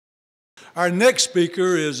Our next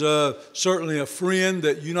speaker is certainly a friend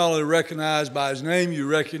that you not only recognize by his name, you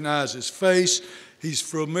recognize his face. He's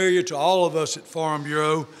familiar to all of us at Farm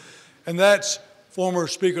Bureau, and that's former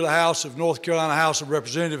Speaker of the House of North Carolina House of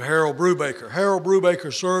Representatives, Harold Brubaker. Harold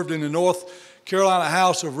Brubaker served in the North Carolina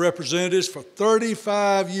House of Representatives for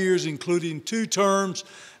 35 years, including 2 terms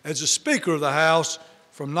as a Speaker of the House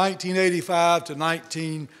from 1985 to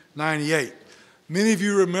 1998. Many of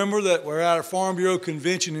you remember that we're at a Farm Bureau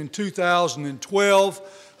convention in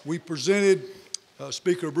 2012. We presented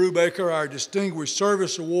Speaker Brubaker our Distinguished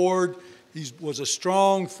Service Award. He was a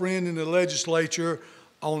strong friend in the legislature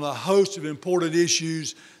on a host of important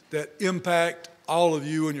issues that impact all of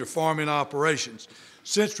you in your farming operations.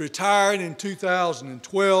 Since retiring in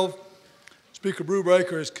 2012, Speaker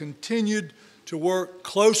Brubaker has continued to work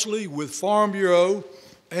closely with Farm Bureau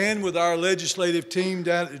and with our legislative team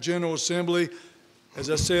down at the General Assembly, as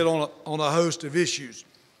I said, on a host of issues.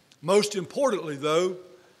 Most importantly, though,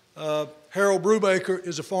 Harold Brubaker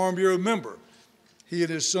is a Farm Bureau member. He and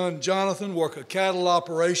his son Jonathan work a cattle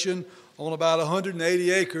operation on about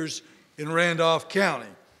 180 acres in Randolph County.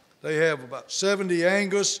 They have about 70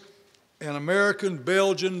 Angus and American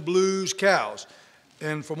Belgian Blues cows.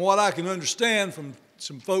 And from what I can understand, from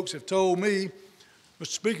some folks have told me, Mr.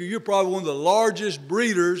 Speaker, you're probably one of the largest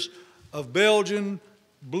breeders of Belgian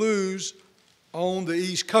Blues on the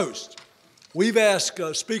East Coast. We've asked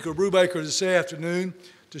Speaker Brubaker this afternoon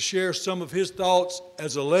to share some of his thoughts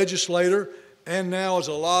as a legislator and now as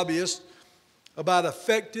a lobbyist about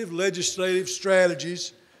effective legislative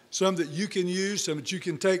strategies, some that you can use, some that you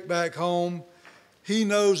can take back home. He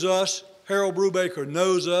knows us. Harold Brubaker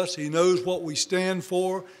knows us. He knows what we stand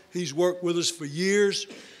for. He's worked with us for years,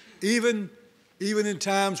 even in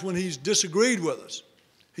times when he's disagreed with us.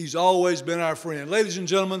 He's always been our friend. Ladies and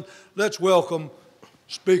gentlemen, let's welcome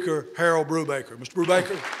Speaker Harold Brubaker. Mr.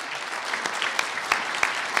 Brubaker.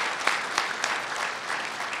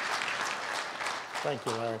 Thank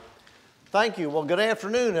you, Larry. Thank you. Well, good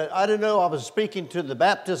afternoon. I didn't know I was speaking to the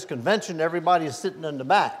Baptist convention. Everybody's sitting in the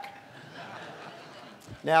back.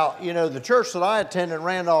 Now, you know, the church that I attend in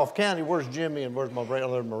Randolph County, where's Jimmy and where's my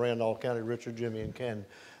brother in Randolph County, Richard, Jimmy, and Ken,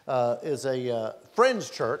 is a Friends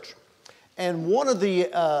church. And one of the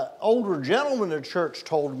older gentlemen in the church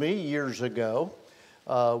told me years ago,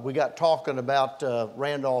 we got talking about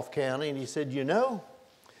Randolph County, and he said, you know,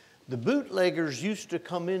 the bootleggers used to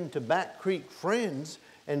come into Back Creek Friends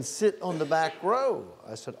and sit on the back row.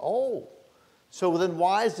 I said, oh, so then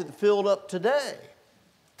why is it filled up today?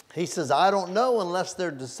 He says, I don't know unless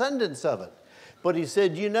they're descendants of it. But he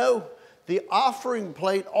said, you know, the offering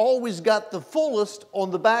plate always got the fullest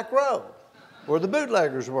on the back row, where the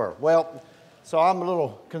bootleggers were. Well, so I'm a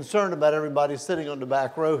little concerned about everybody sitting on the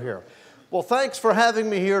back row here. Well, thanks for having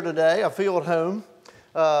me here today. I feel at home,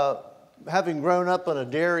 having grown up on a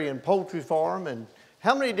dairy and poultry farm. And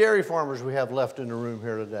how many dairy farmers we have left in the room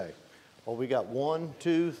here today? Well, we got 1,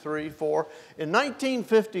 2, 3, 4. In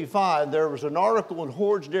 1955, there was an article in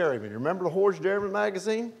Hoard's Dairyman. You remember the Hoard's Dairyman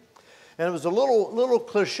magazine? And it was a little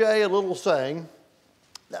cliche, a little saying,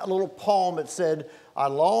 that little poem that said, I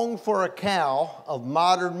long for a cow of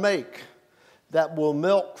modern make that will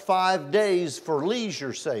milk 5 days for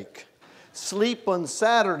leisure's sake, sleep on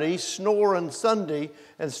Saturday, snore on Sunday,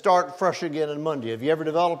 and start fresh again on Monday. Have you ever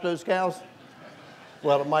developed those cows?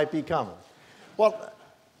 Well, it might be coming. Well,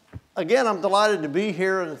 again, I'm delighted to be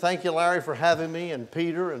here, and thank you, Larry, for having me, and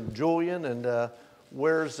Peter, and Julian, and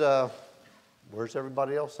where's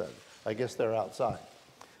everybody else at? I guess they're outside.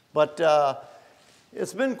 But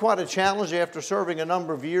it's been quite a challenge after serving a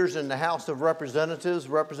number of years in the House of Representatives,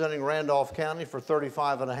 representing Randolph County for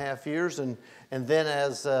 35 and a half years, and then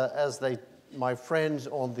as my friends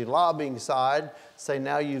on the lobbying side say,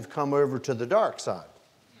 now you've come over to the dark side.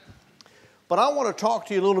 But I want to talk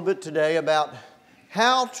to you a little bit today about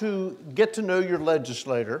how to get to know your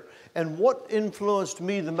legislator and what influenced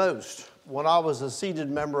me the most when I was a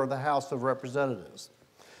seated member of the House of Representatives.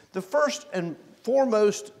 The first and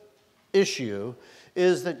foremost issue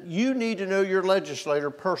is that you need to know your legislator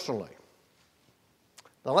personally.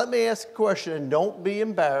 Now let me ask a question, and don't be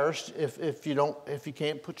embarrassed if you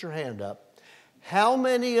can't put your hand up. How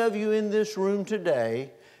many of you in this room today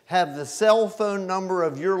have the cell phone number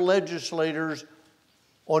of your legislators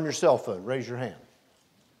on your cell phone? Raise your hand.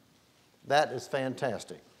 That is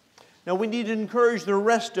fantastic. Now we need to encourage the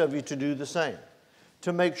rest of you to do the same,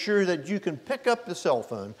 to make sure that you can pick up the cell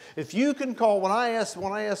phone. If you can call, when I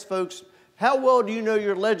ask folks, how well do you know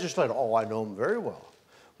your legislator? Oh, I know them very well.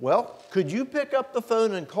 Well, could you pick up the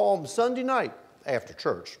phone and call them Sunday night after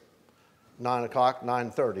church, 9 o'clock,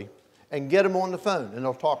 9:30, and get them on the phone, and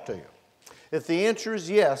they'll talk to you? If the answer is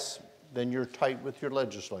yes, then you're tight with your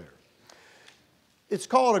legislator. It's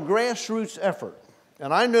called a grassroots effort.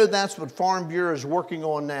 And I know that's what Farm Bureau is working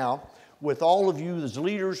on now with all of you as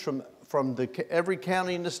leaders from every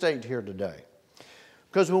county in the state here today.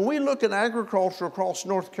 Because when we look at agriculture across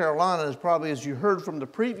North Carolina, as probably as you heard from the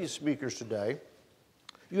previous speakers today,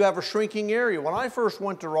 you have a shrinking area. When I first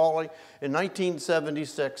went to Raleigh in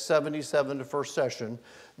 1976, 77, the first session,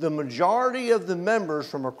 the majority of the members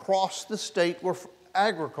from across the state were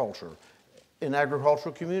agriculture, in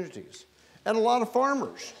agricultural communities, and a lot of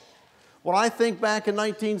farmers. When I think back in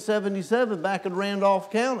 1977, back in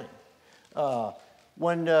Randolph County,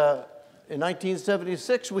 when in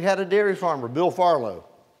 1976 we had a dairy farmer, Bill Farlow,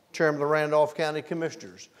 chairman of the Randolph County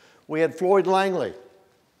Commissioners. We had Floyd Langley,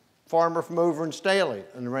 farmer from over in Staley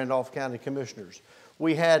and the Randolph County Commissioners.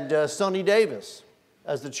 We had Sonny Davis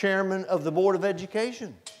as the chairman of the Board of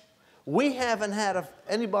Education. We haven't had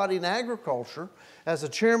anybody in agriculture as a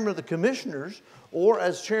chairman of the commissioners or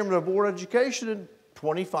as chairman of the Board of Education in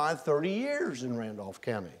 25, 30 years in Randolph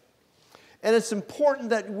County. And it's important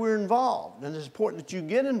that we're involved, and it's important that you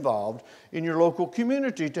get involved in your local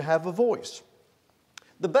community to have a voice.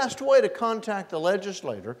 The best way to contact the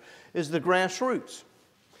legislator is the grassroots.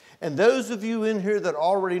 And those of you in here that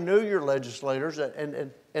already know your legislators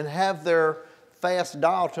and have their fast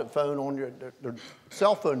dial phone on their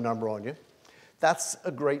cell phone number on you, that's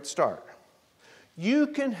a great start. You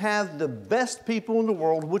can have the best people in the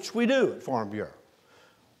world, which we do at Farm Bureau,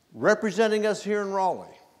 representing us here in Raleigh.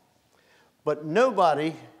 But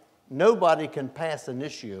nobody can pass an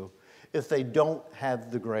issue if they don't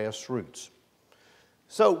have the grassroots.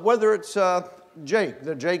 So whether it's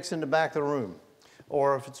Jake's in the back of the room,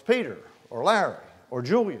 or if it's Peter, or Larry, or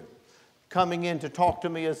Julian coming in to talk to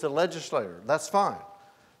me as a legislator, that's fine.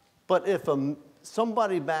 But if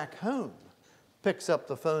somebody back home picks up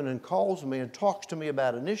the phone and calls me and talks to me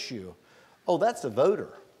about an issue, oh, that's a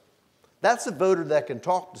voter. That's a voter that can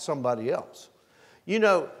talk to somebody else. You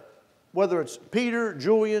know, whether it's Peter,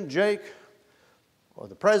 Julian, Jake, or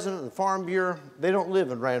the president of the Farm Bureau, they don't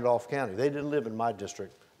live in Randolph County. They didn't live in my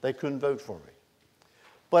district. They couldn't vote for me.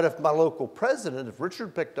 But if my local president, if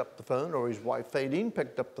Richard picked up the phone, or his wife Fadine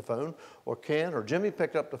picked up the phone, or Ken or Jimmy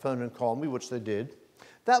picked up the phone and called me, which they did,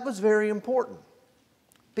 that was very important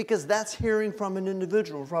because that's hearing from an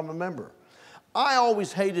individual, from a member. I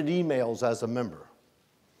always hated emails as a member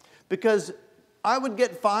because I would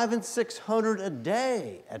get 500 and 600 a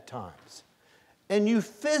day at times. And you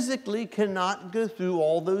physically cannot go through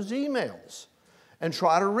all those emails and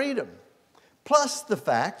try to read them. Plus the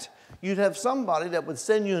fact you'd have somebody that would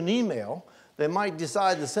send you an email. They might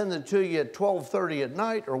decide to send it to you at 12:30 at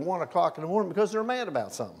night or 1 o'clock in the morning because they're mad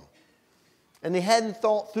about something. And they hadn't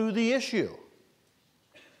thought through the issue.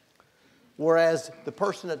 Whereas the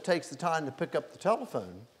person that takes the time to pick up the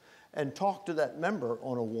telephone and talk to that member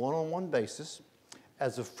on a one-on-one basis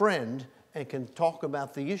as a friend and can talk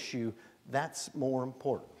about the issue, that's more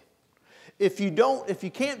important. If you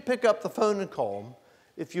can't pick up the phone and call them,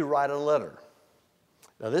 if you write a letter.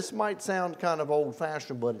 Now, this might sound kind of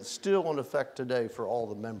old-fashioned, but it's still in effect today for all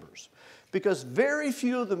the members. Because very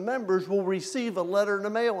few of the members will receive a letter in the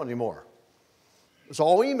mail anymore. It's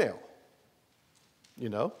all email. You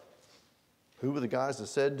know? Who were the guys that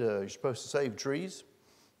said you're supposed to save trees?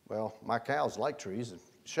 Well, my cows like trees and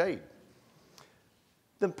shade.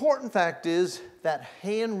 The important fact is that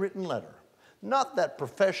handwritten letter, not that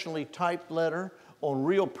professionally typed letter on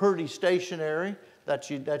real pretty stationery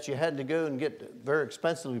that you had to go and get very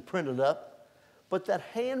expensively printed up, but that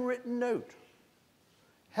handwritten note.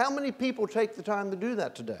 How many people take the time to do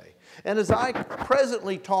that today? And as I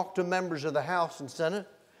presently talk to members of the House and Senate,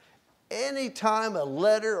 anytime a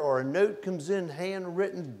letter or a note comes in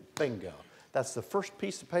handwritten, bingo. That's the first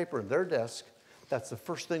piece of paper in their desk. That's the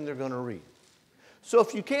first thing they're going to read. So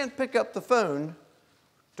if you can't pick up the phone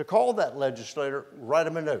to call that legislator, write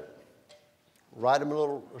them a note. Write them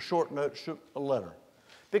a short note, a letter.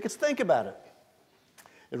 Because think about it.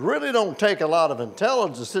 It really don't take a lot of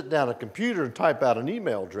intelligence to sit down at a computer and type out an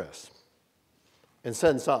email address and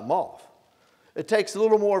send something off. It takes a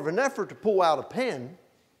little more of an effort to pull out a pen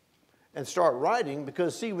and start writing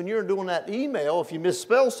because, see, when you're doing that email, if you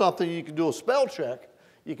misspell something, you can do a spell check.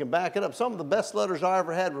 You can back it up. Some of the best letters I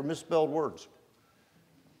ever had were misspelled words.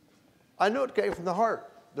 I knew it came from the heart.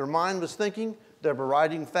 Their mind was thinking. They were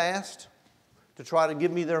writing fast to try to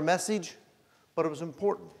give me their message, but it was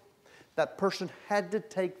important. That person had to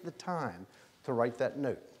take the time to write that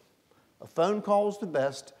note. A phone call is the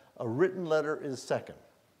best. A written letter is second.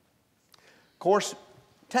 Of course,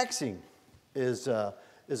 texting is a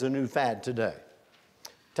new fad today.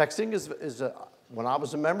 Texting when I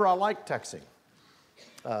was a member, I liked texting.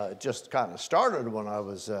 It just kind of started when I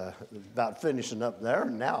was about finishing up there.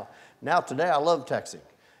 And now today I love texting.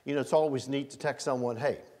 You know, it's always neat to text someone,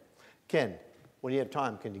 hey, Ken, when you have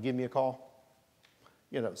time, can you give me a call?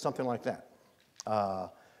 You know, something like that.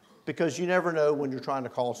 Because you never know when you're trying to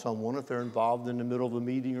call someone if they're involved in the middle of a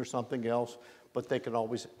meeting or something else, but they can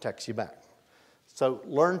always text you back. So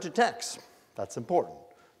learn to text. That's important.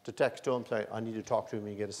 To text to them, say, I need to talk to him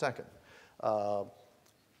when you get a second. A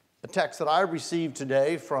text that I received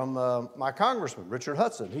today from my congressman, Richard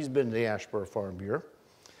Hudson. He's been to the Asheboro Farm Bureau.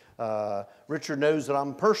 Richard knows that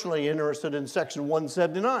I'm personally interested in Section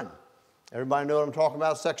 179. Everybody know what I'm talking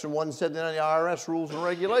about, Section 179 of the IRS Rules and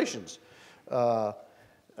Regulations. So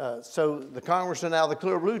the congressman out of the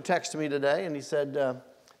Clear Blue texted me today, and he said,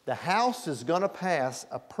 the House is going to pass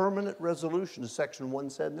a permanent resolution to Section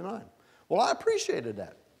 179. Well, I appreciated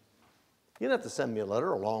that. You don't have to send me a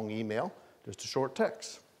letter, a long email, just a short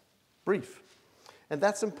text. Brief. And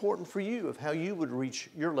that's important for you of how you would reach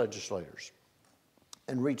your legislators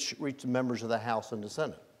and reach the members of the House and the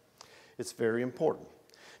Senate. It's very important.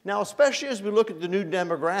 Now, especially as we look at the new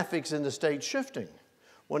demographics in the state shifting,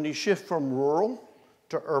 when you shift from rural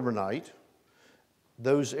to urbanite,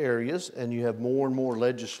 those areas, and you have more and more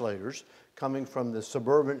legislators coming from the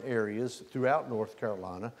suburban areas throughout North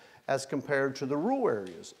Carolina as compared to the rural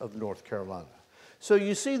areas of North Carolina. So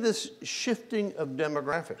you see this shifting of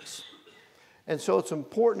demographics. And so it's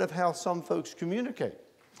important of how some folks communicate.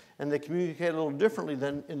 And they communicate a little differently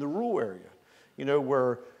than in the rural area. You know,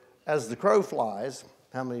 where as the crow flies,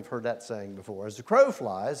 how many have heard that saying before? As the crow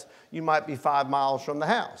flies, you might be 5 miles from the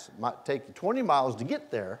house. It might take you 20 miles to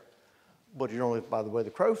get there, but you're only, by the way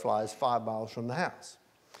the crow flies, 5 miles from the house.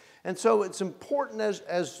 And so it's important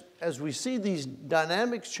as we see these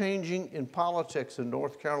dynamics changing in politics in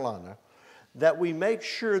North Carolina, that we make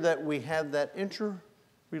sure that we have that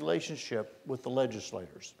interrelationship with the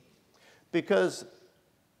legislators. Because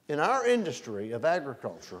in our industry of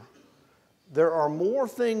agriculture, there are more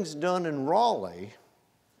things done in Raleigh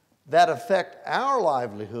that affect our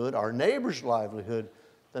livelihood, our neighbor's livelihood,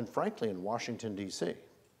 than frankly in Washington, D.C.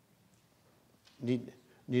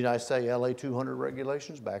 Need I say LA 200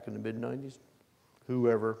 regulations back in the mid-90s?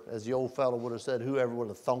 Whoever, as the old fellow would have said, whoever would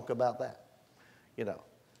have thunk about that? You know,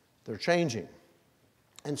 they're changing.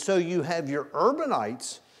 And so you have your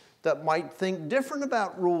urbanites that might think different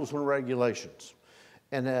about rules and regulations.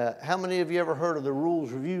 And how many of you ever heard of the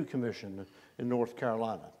Rules Review Commission in North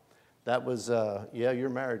Carolina? That was, yeah, you're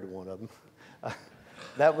married to one of them.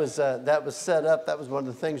 That was set up, that was one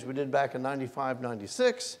of the things we did back in 95,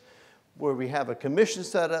 96, where we have a commission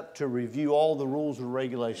set up to review all the rules and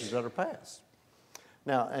regulations that are passed.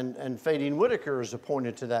 Now, and Fadine Whitaker is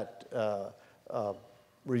appointed to that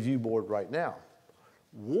review board right now.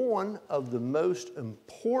 One of the most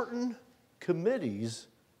important committees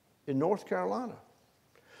in North Carolina.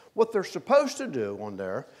 What they're supposed to do on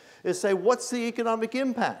there is say, what's the economic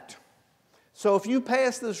impact? So if you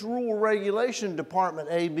pass this rule regulation, Department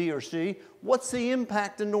A, B, or C, what's the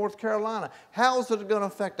impact in North Carolina? How is it going to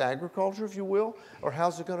affect agriculture, if you will, or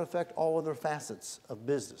how's it going to affect all other facets of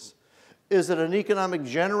business? Is it an economic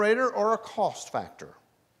generator or a cost factor?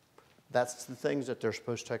 That's the things that they're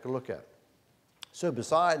supposed to take a look at. So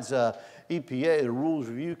besides EPA, the Rules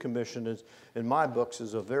Review Commission, is, in my books,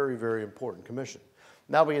 is a very, very important commission.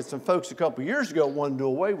 Now, we had some folks a couple years ago wanted to do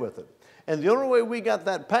away with it. And the only way we got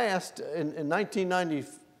that passed in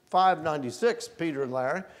 1995, 96, Peter and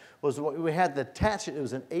Larry, was we had to attach it. It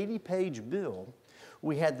was an 80-page bill.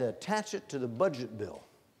 We had to attach it to the budget bill.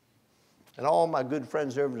 And all my good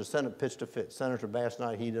friends over in the Senate pitched a fit. Senator Bass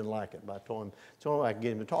Knight, he didn't like it, but I told him it's the only way I could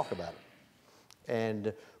get him to talk about it.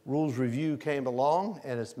 And Rules Review came along,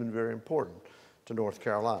 and it's been very important to North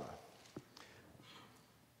Carolina.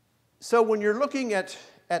 So when you're looking at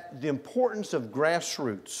the importance of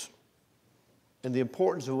grassroots and the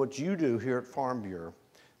importance of what you do here at Farm Bureau,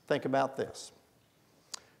 think about this.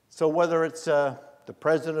 So whether it's the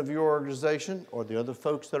president of your organization or the other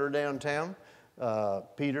folks that are downtown,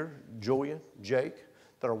 Peter, Julia, Jake,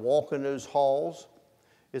 that are walking those halls,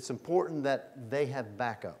 it's important that they have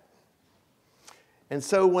backup. And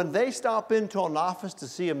so when they stop into an office to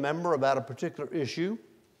see a member about a particular issue,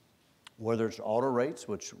 whether it's auto rates,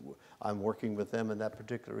 which I'm working with them in that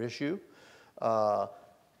particular issue,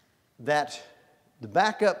 that the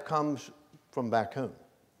backup comes from back home.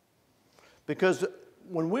 Because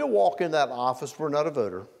when we walk in that office, we're not a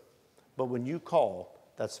voter, but when you call,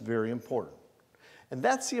 that's very important. And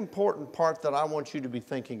that's the important part that I want you to be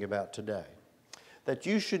thinking about today. That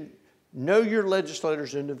you should know your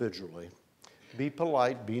legislators individually. Be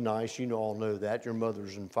polite, be nice. You all know that. Your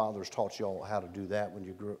mothers and fathers taught you all how to do that when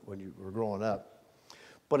you were growing up.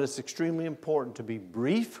 but it's extremely important to be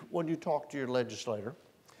brief when you talk to your legislator.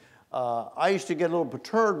 I used to get a little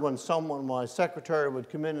perturbed when my secretary would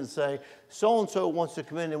come in and say, so-and-so wants to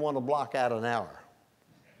come in and want to block out an hour.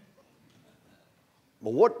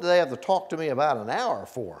 Well, what do they have to talk to me about an hour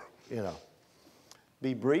for, you know?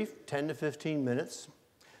 Be brief, 10 to 15 minutes.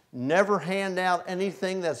 Never hand out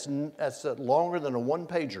anything that's longer than a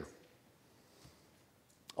one-pager.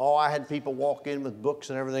 Oh, I had people walk in with books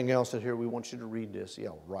and everything else and here, we want you to read this. Yeah,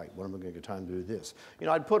 right, when am I going to get time to do this? You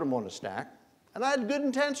know, I'd put them on a stack. And I had good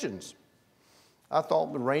intentions. I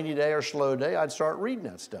thought the rainy day or slow day, I'd start reading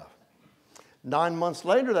that stuff. 9 months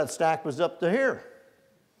later, that stack was up to here.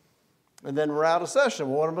 And then we're out of session.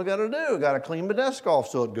 Well, what am I going to do? Got to clean my desk off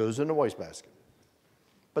so it goes in the wastebasket.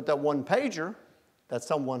 But that one pager that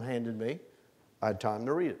someone handed me, I had time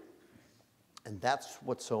to read it. And that's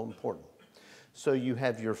what's so important. So you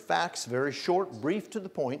have your facts very short, brief, to the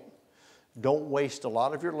point. Don't waste a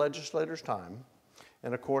lot of your legislators' time.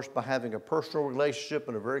 And of course, by having a personal relationship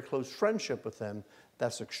and a very close friendship with them,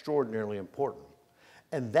 that's extraordinarily important.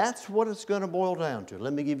 And that's what it's going to boil down to.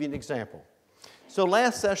 Let me give you an example. So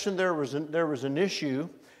last session, there was an issue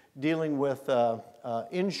dealing with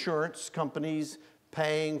insurance companies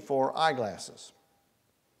paying for eyeglasses.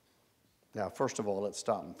 Now, first of all, let's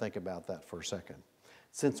stop and think about that for a second.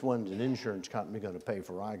 Since when is an insurance company going to pay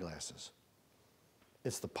for eyeglasses?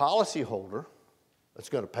 It's the policyholder that's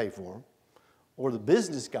going to pay for them, or the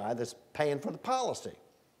business guy that's paying for the policy.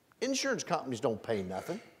 Insurance companies don't pay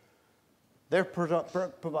nothing. They're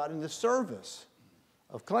providing the service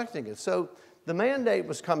of collecting it. So the mandate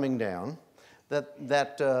was coming down that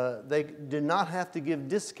they did not have to give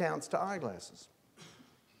discounts to eyeglasses.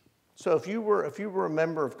 So if you were a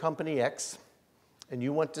member of Company X and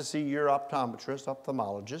you went to see your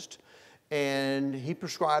ophthalmologist, and he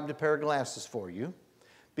prescribed a pair of glasses for you,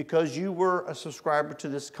 because you were a subscriber to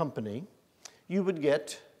this company, you would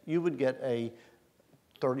get a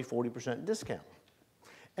 30–40% discount.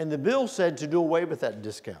 And the bill said to do away with that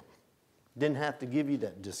discount. Didn't have to give you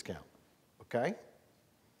that discount, okay?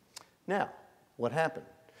 Now, what happened?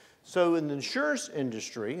 So in the insurance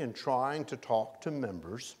industry, in trying to talk to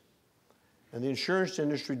members, and the insurance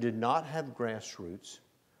industry did not have grassroots,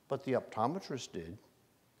 but the optometrists did,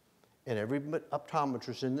 and every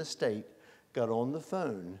optometrist in the state got on the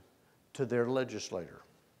phone to their legislator.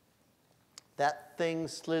 That thing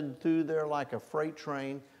slid through there like a freight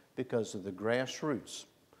train because of the grassroots.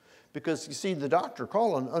 Because, you see, the Dr.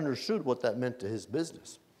 Collin understood what that meant to his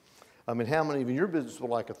business. I mean, how many of your business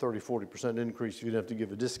would like a 30–40% increase if you didn't have to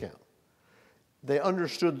give a discount? They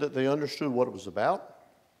understood what it was about,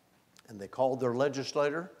 and they called their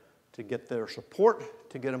legislator to get their support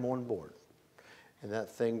to get them on board. And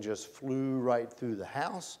that thing just flew right through the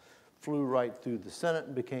House, flew right through the Senate,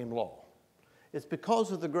 and became law. It's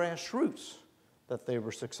because of the grassroots that they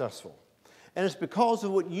were successful. And it's because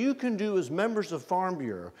of what you can do as members of Farm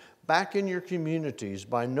Bureau back in your communities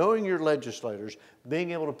by knowing your legislators,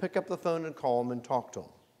 being able to pick up the phone and call them and talk to them.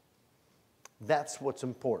 That's what's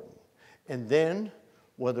important. And then,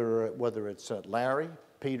 whether it's Larry,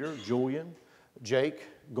 Peter, Julian, Jake,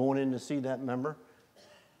 going in to see that member,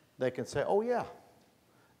 they can say, oh yeah,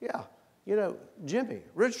 you know, Jimmy,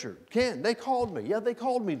 Richard, Ken, they called me. Yeah, they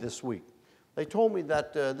called me this week. They told me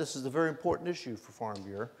that this is a very important issue for Farm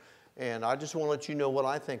Bureau, and I just want to let you know what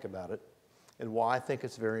I think about it and why I think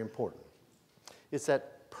it's very important. It's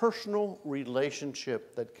that personal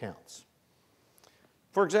relationship that counts.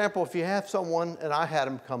 For example, if you have someone, and I had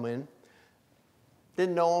them come in,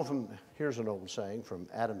 didn't know him from, here's an old saying, from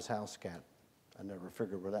Adam's house cat. I never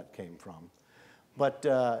figured where that came from. But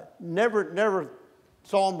never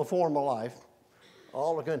saw him before in my life.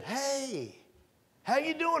 All looking, hey, how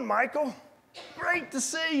you doing, Michael? Great to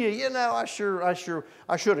see you. You know, I should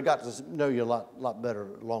have got to know you a lot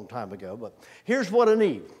better a long time ago. But here's what I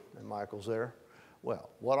need. And Michael's there. Well,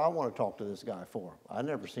 what I want to talk to this guy for, I've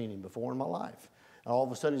never seen him before in my life. And all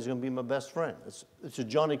of a sudden, he's going to be my best friend. It's a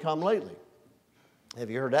Johnny-come-lately. Have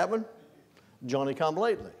you heard that one?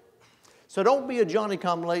 Johnny-come-lately. So don't be a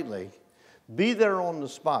Johnny-come-lately. Be there on the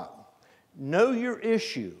spot. Know your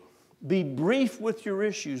issue. Be brief with your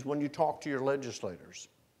issues when you talk to your legislators.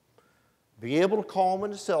 Be able to call them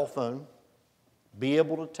on the cell phone. Be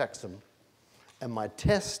able to text them. And my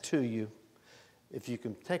test to you, if you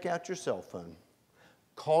can take out your cell phone,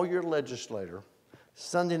 call your legislator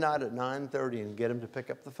Sunday night at 9:30 and get them to pick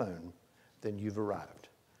up the phone, then you've arrived.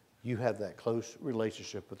 You have that close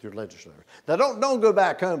relationship with your legislator. Now, don't go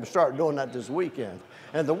back home and start doing that this weekend.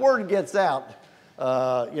 And the word gets out,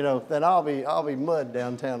 then I'll be mud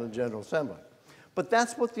downtown in General Assembly. But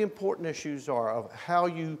that's what the important issues are of how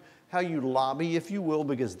you how you lobby, if you will,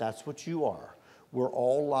 because that's what you are. We're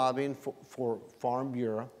all lobbying for Farm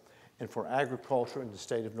Bureau and for agriculture in the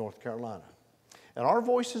state of North Carolina. And our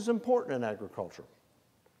voice is important in agriculture.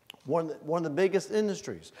 One of the biggest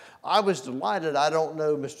industries. I was delighted. I don't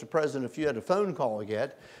know, Mr. President, if you had a phone call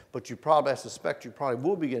yet, but I suspect you probably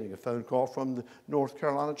will be getting a phone call from the North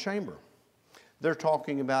Carolina Chamber. They're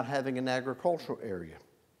talking about having an agricultural area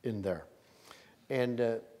in there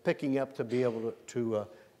and picking up to be able to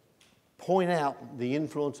point out the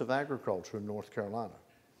influence of agriculture in North Carolina.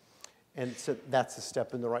 And so that's a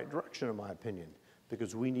step in the right direction, in my opinion,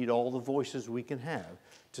 because we need all the voices we can have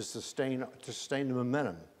to sustain the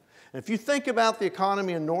momentum. And if you think about the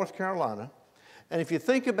economy in North Carolina, and if you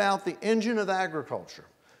think about the engine of agriculture,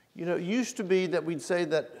 you know, it used to be that we'd say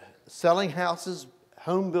that selling houses,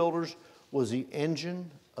 home builders, was the engine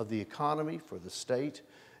of the economy for the state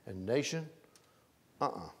and nation.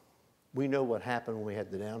 We know what happened when we had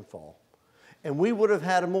the downfall. And we would have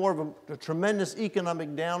had more of a tremendous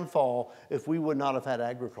economic downfall if we would not have had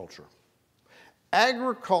agriculture.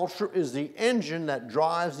 Agriculture is the engine that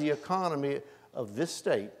drives the economy of this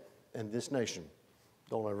state and this nation.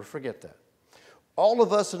 Don't ever forget that. All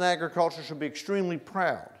of us in agriculture should be extremely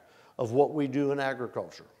proud of what we do in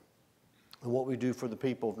agriculture and what we do for the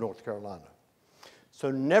people of North Carolina.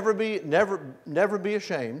 So never be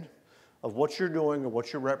ashamed of what you're doing or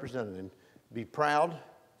what you're representing. Be proud,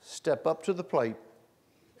 step up to the plate,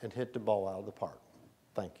 and hit the ball out of the park.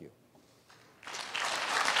 Thank you.